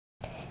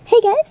Hey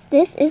guys,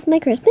 this is my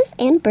Christmas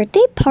and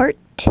birthday part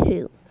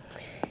 2.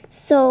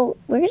 So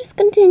we're just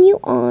continue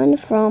on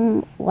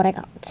from what I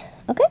got.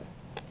 Okay,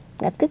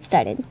 let's get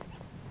started.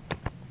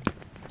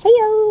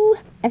 Heyo!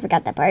 I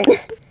forgot that part.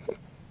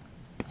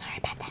 Sorry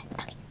about that.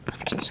 Okay,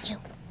 let's continue.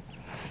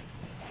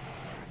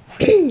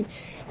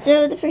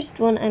 So the first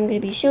one I'm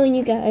going to be showing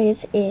you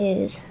guys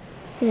is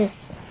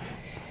this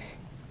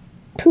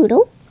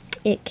poodle.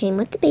 It came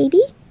with the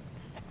baby.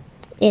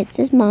 It's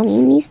this mommy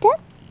and me set.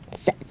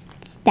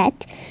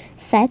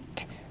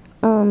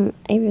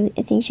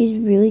 I think she's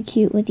really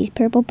cute with these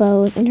purple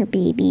bows and her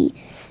baby,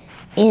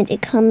 and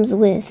it comes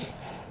with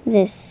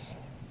this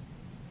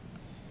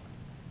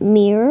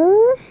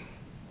mirror.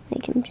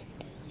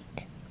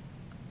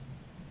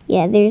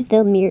 Yeah, there's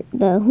the mirror,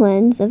 the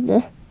lens of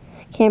the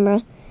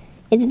camera.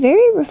 It's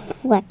very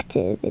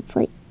reflective. It's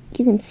like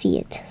you can see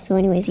it. So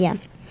anyways, yeah,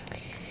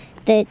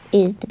 that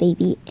is the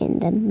baby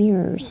and the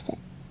mirror set.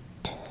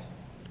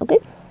 Okay,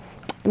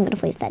 I'm gonna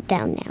place that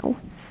down now.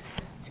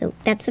 So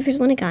that's the first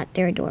one I got.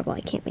 They're adorable. I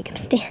can't make them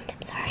stand.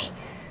 I'm sorry.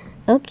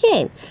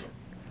 Okay.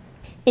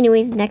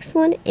 Anyways, next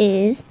one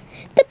is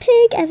the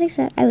pig. As I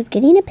said, I was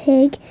getting a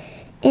pig,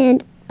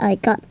 and I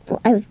got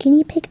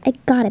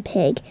a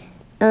pig.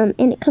 And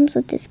it comes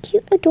with this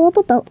cute,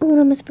 adorable bow. Oh, I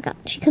almost forgot.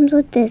 She comes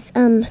with this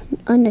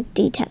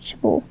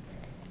undetachable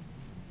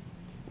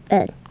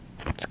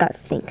scarf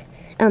thing.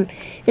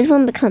 This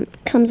one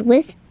comes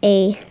with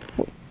a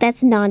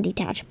that's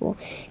non-detachable.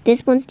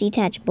 This one's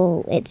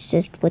detachable. It's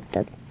just with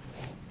the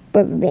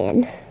rubber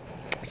band.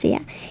 So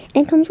yeah,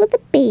 and it comes with a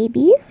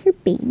baby, her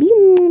baby.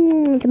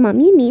 It's a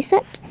mommy and me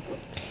set,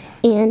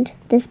 and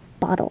this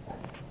bottle.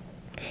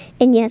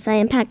 And yes,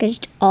 I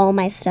unpackaged all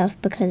my stuff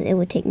because it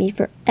would take me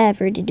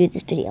forever to do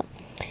this video.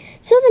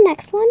 So the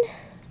next one,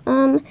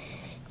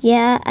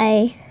 yeah,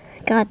 I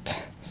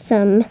got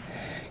some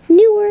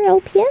newer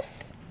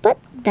LPS, but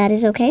that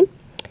is okay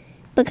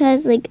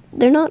because like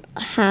they're not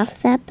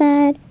half that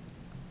bad.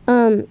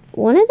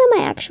 One of them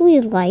I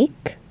actually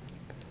like.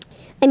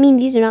 I mean,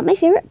 these are not my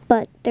favorite,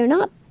 but they're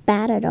not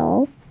bad at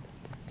all.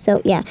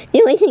 So, yeah.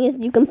 The only thing is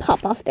you can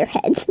pop off their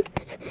heads.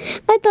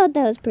 I thought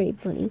that was pretty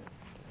funny.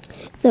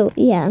 So,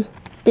 yeah.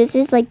 This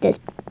is like this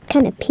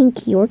kind of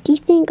pink Yorkie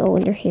thing. Oh,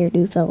 and her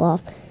hairdo fell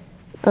off.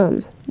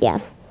 Yeah.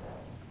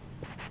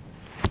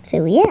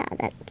 So, yeah.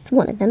 That's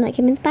one of them that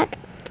came in the back.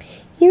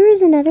 Here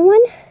is another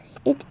one.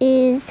 It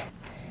is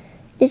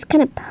this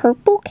kind of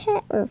purple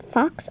cat or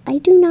fox. I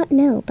do not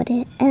know, but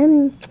it,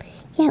 yeah,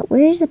 it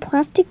wears a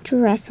plastic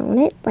dress on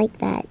it like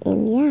that,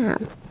 and yeah.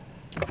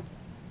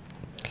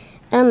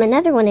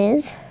 Another one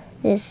is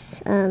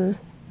this, I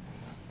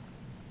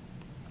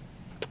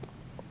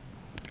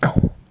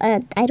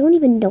don't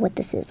even know what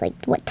this is, like,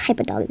 what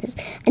type of dog this is.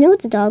 I know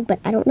it's a dog, but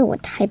I don't know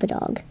what type of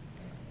dog.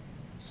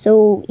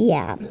 So,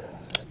 yeah.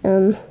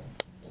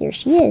 Here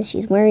she is.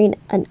 She's wearing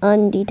an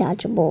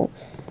undetachable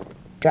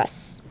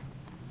dress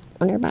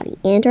on her body,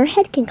 and her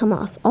head can come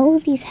off. All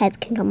of these heads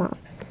can come off.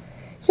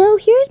 So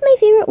here's my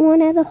favorite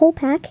one out of the whole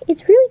pack.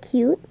 It's really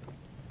cute.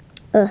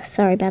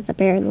 Sorry about the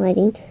bear and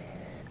lighting.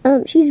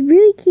 She's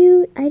really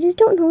cute. I just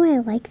don't know why I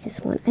like this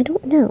one. I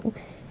don't know.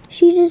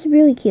 She's just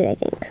really cute, I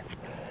think.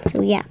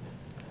 So yeah.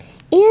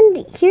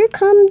 And here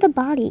come the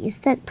bodies.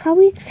 That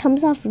probably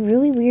comes off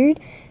really weird,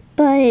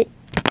 but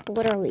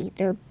literally,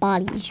 they're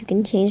bodies. You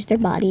can change their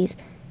bodies.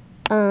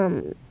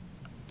 And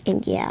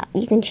yeah,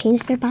 you can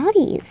change their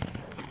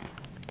bodies.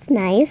 It's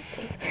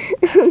nice.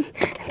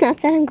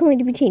 Not that I'm going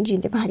to be changing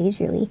their bodies,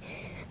 really.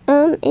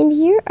 And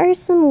here are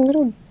some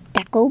little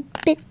deco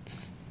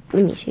bits.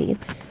 Let me show you.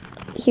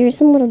 Here's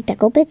some little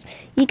deco bits.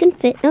 You can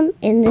fit them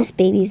in this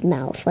baby's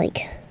mouth,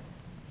 like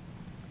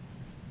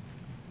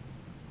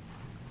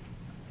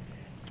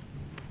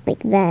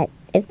that.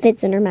 It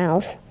fits in her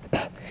mouth.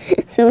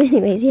 So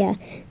anyways, yeah.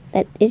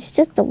 It's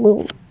just a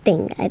little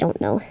thing. I don't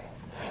know.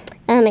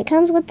 It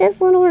comes with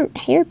this little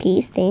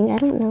hairpiece thing. I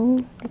don't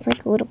know. It's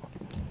like a little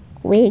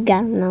wig, I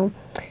don't know.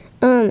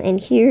 And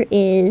here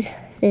is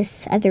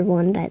this other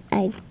one that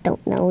I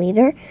don't know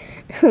either.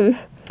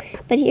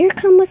 But here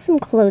come with some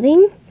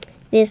clothing.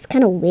 This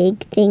kind of wig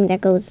thing that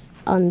goes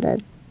on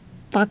the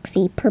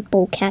foxy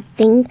purple cat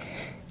thing.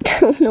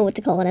 Don't know what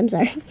to call it, I'm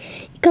sorry.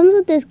 It comes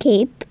with this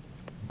cape.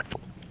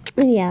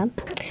 Yeah.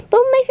 But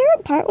my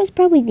favorite part was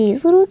probably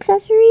these little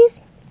accessories.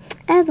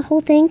 Out of the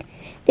whole thing.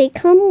 They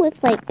come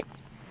with like,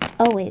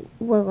 oh wait,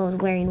 Willow's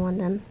wearing one of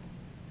them.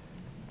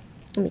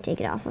 Let me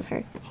take it off of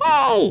her.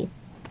 Hey!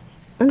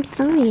 I'm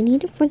sorry, I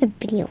need it for the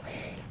video.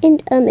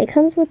 And it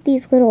comes with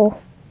these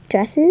little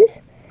dresses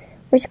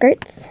or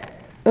skirts.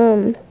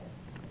 I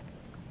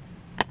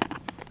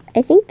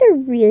think they're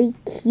really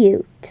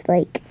cute.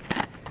 Like,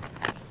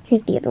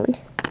 here's the other one.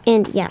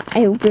 And yeah,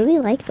 I really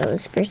like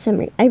those for some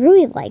reason. I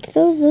really like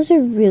those. Those are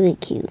really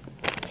cute.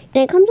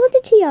 And it comes with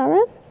a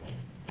tiara.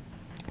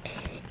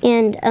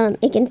 And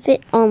it can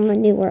fit on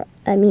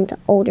the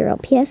older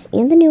LPS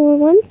and the newer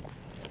ones.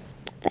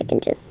 If I can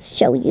just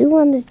show you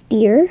on this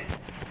deer.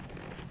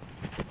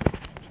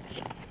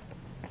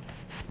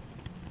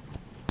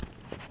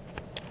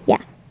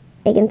 Yeah,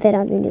 it can fit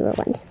on the newer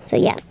ones. So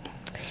yeah.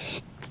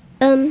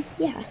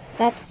 Yeah,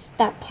 that's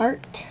that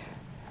part.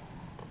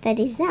 That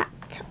is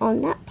that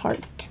on that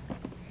part.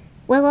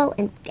 Willow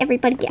and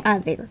everybody get out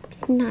of there.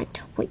 It's not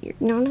what you're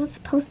not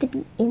supposed to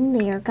be in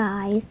there,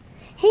 guys.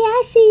 Hey,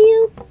 I see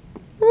you.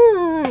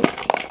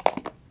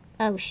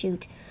 Oh,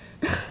 shoot.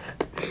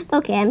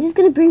 Okay, I'm just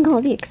gonna bring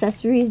all the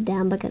accessories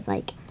down because,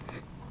 like,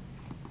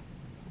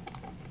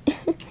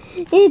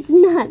 it's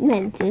not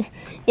meant to.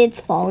 It's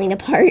falling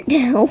apart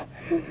now.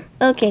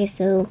 Okay,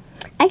 so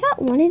I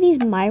got one of these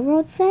My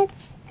World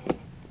sets,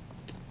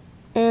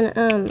 and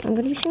I'm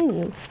gonna be showing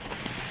you.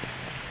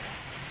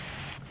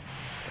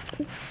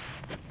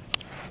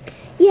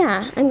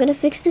 Yeah, I'm gonna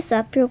fix this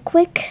up real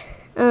quick.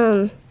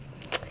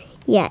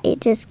 Yeah,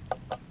 it just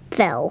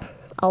fell.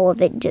 All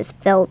of it just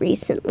fell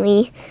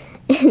recently,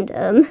 and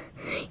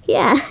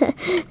yeah,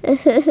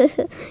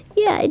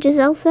 yeah, it just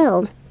all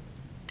fell.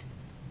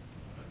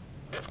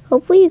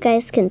 Hopefully you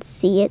guys can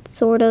see it,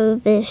 sort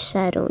of-ish,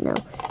 I don't know.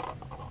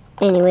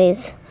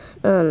 Anyways,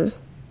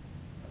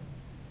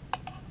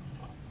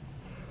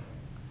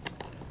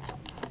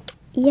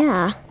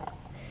 yeah,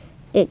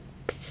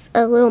 it's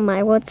a little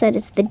My World set.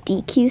 It's the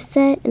DQ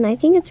set, and I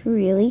think it's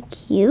really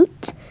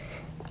cute.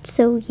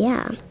 So,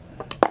 yeah.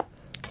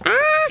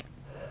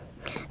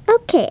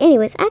 Okay,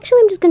 anyways, actually,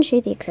 I'm just going to show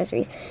you the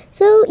accessories.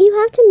 So, you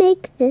have to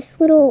make this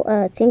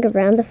little thing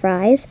around the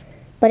fries,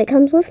 but it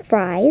comes with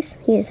fries.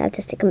 You just have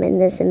to stick them in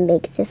this and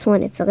make this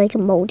one. It's like a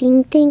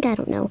molding thing. I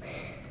don't know.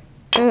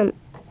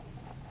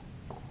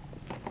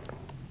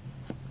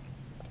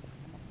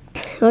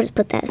 I'll just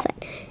put that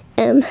aside.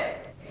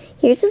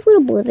 Here's this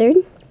little blizzard.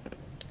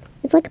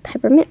 It's like a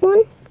peppermint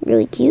one.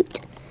 Really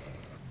cute.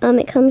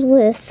 It comes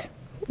with,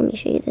 let me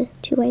show you the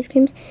two ice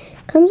creams.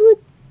 Comes with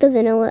the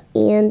vanilla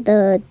and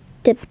the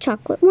dipped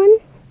chocolate one.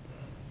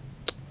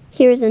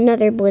 Here's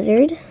another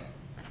blizzard.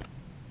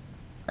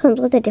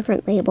 Comes with a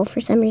different label for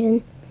some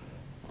reason.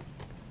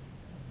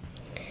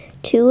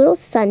 Two little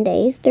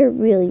sundaes. They're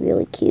really,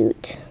 really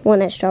cute. One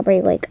has strawberry,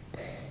 like,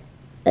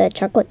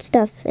 chocolate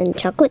stuff and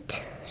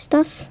chocolate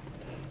stuff.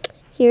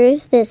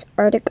 Here's this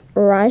Arctic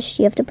Rush.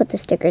 You have to put the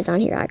stickers on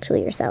here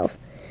actually yourself.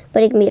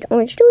 But it can be an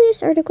Orange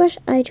Julius, Arctic Rush.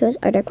 I chose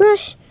Arctic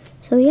Rush.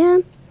 So, yeah.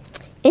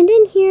 And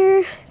in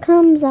here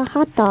comes a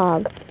hot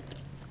dog.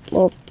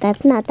 Well,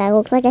 that's not. That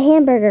looks like a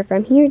hamburger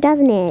from here,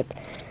 doesn't it?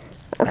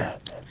 Ugh.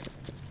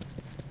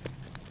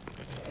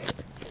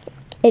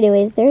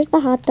 Anyways, there's the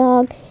hot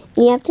dog.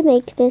 And you have to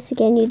make this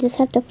again. You just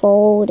have to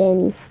fold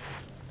and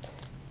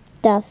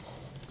stuff,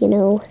 you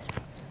know.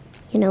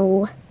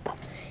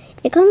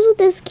 It comes with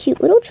this cute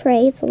little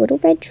tray. It's a little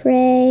red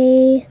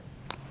tray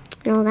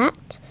and all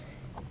that.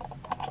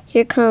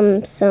 Here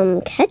comes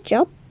some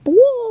ketchup.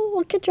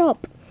 Whoa,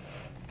 ketchup.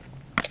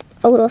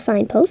 A little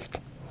signpost.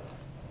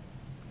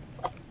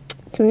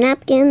 Some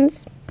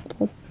napkins.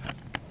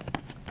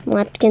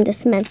 Napkin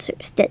dispenser.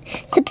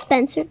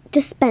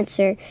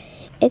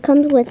 It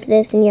comes with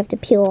this, and you have to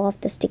peel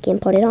off the sticky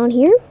and put it on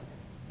here.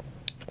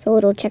 It's a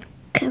little check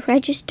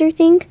register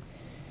thing.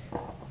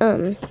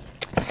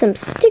 Some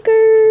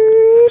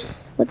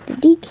stickers with the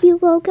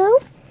DQ logo.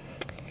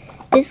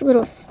 This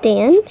little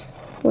stand,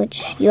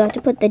 which you have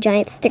to put the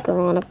giant sticker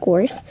on, of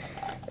course.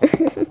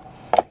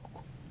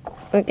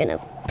 We're gonna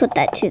put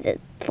that to the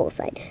full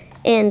side.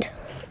 And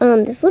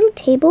this little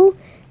table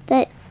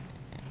that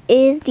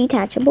is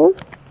detachable.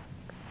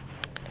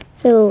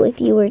 So if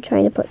you were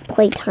trying to put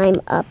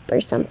playtime up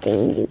or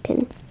something, you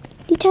can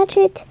detach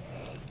it.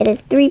 It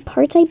has 3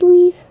 parts, I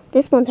believe.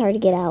 This one's hard to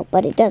get out,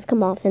 but it does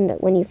come off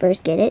when you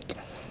first get it.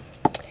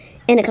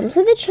 And it comes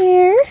with a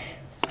chair.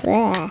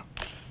 Blah.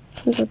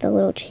 Comes with a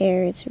little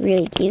chair. It's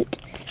really cute.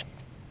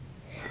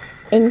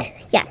 And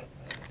yeah.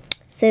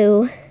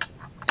 So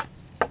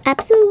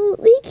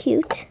absolutely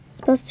cute. It's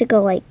supposed to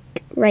go like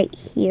right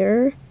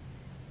here.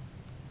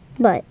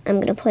 But I'm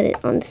going to put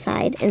it on the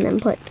side and then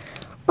put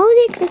all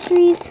the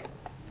accessories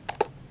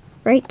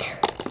right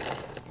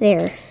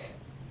there.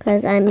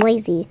 Because I'm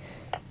lazy.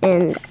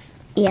 And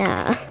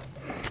yeah,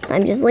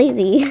 I'm just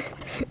lazy.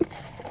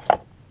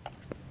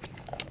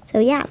 So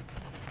yeah.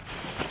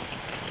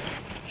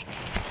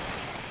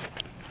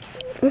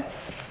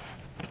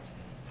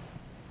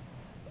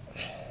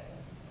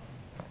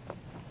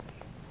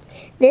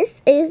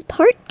 This is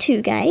part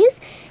 2, guys.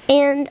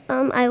 And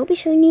I will be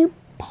showing you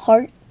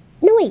part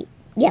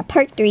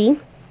 3.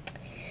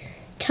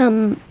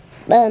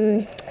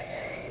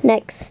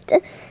 Next,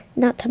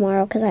 not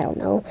tomorrow, because I don't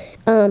know.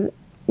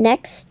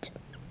 Next,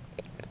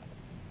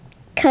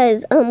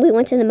 because we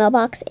went to the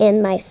mailbox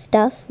and my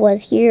stuff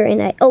was here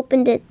and I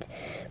opened it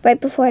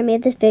right before I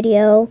made this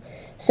video.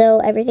 So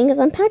everything is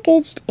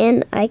unpackaged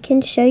and I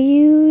can show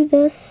you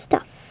the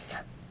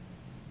stuff.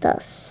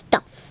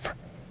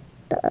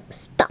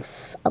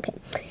 Okay.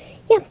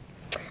 Yeah.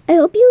 I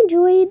hope you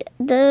enjoyed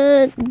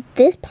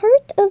this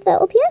part of the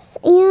OPS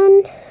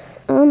and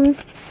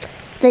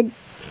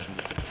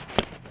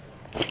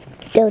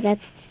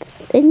that's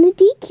in the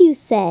DQ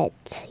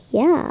set.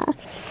 Yeah.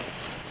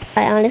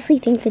 I honestly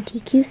think the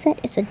DQ set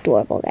is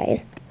adorable,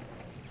 guys.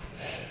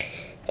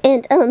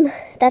 And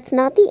that's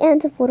not the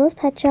end of Willow's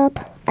Pet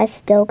Shop. I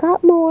still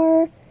got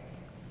more.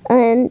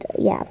 And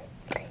yeah.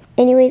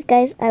 Anyways,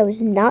 guys, I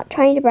was not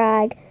trying to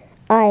brag.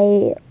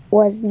 I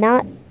was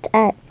not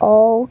at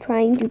all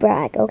trying to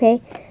brag,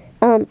 okay?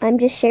 I'm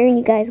just sharing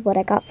you guys what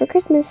I got for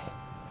Christmas.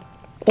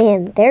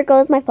 And there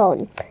goes my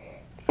phone.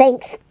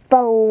 Thanks,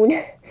 phone.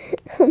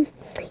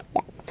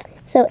 Yeah.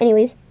 So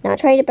anyways, not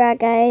trying to brag,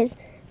 guys.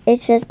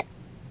 It's just,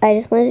 I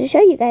just wanted to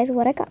show you guys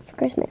what I got for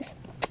Christmas.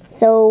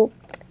 So,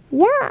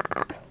 yeah.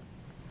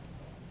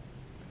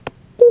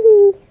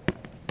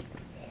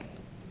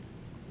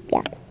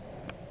 Yeah.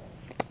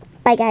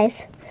 Bye,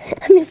 guys.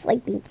 I'm just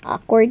like being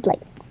awkward,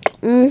 like,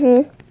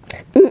 making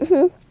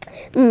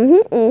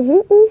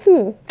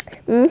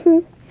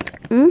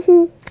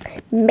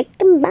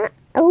my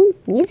own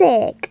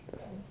music.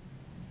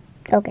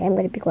 Okay, I'm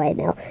gonna be quiet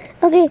now.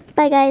 Okay,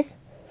 bye, guys.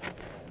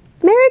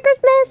 Merry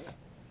Christmas!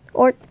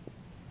 Or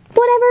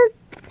whatever.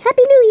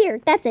 Happy New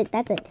Year! That's it,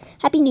 that's it.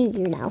 Happy New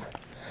Year now.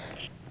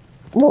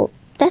 Well,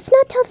 that's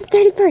not till the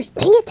 31st.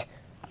 Dang it!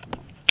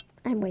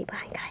 I'm way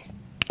behind, guys.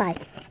 Bye.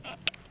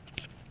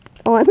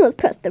 Oh, I almost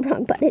pressed the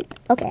wrong button.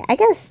 Okay, I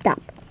gotta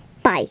stop.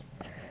 Bye.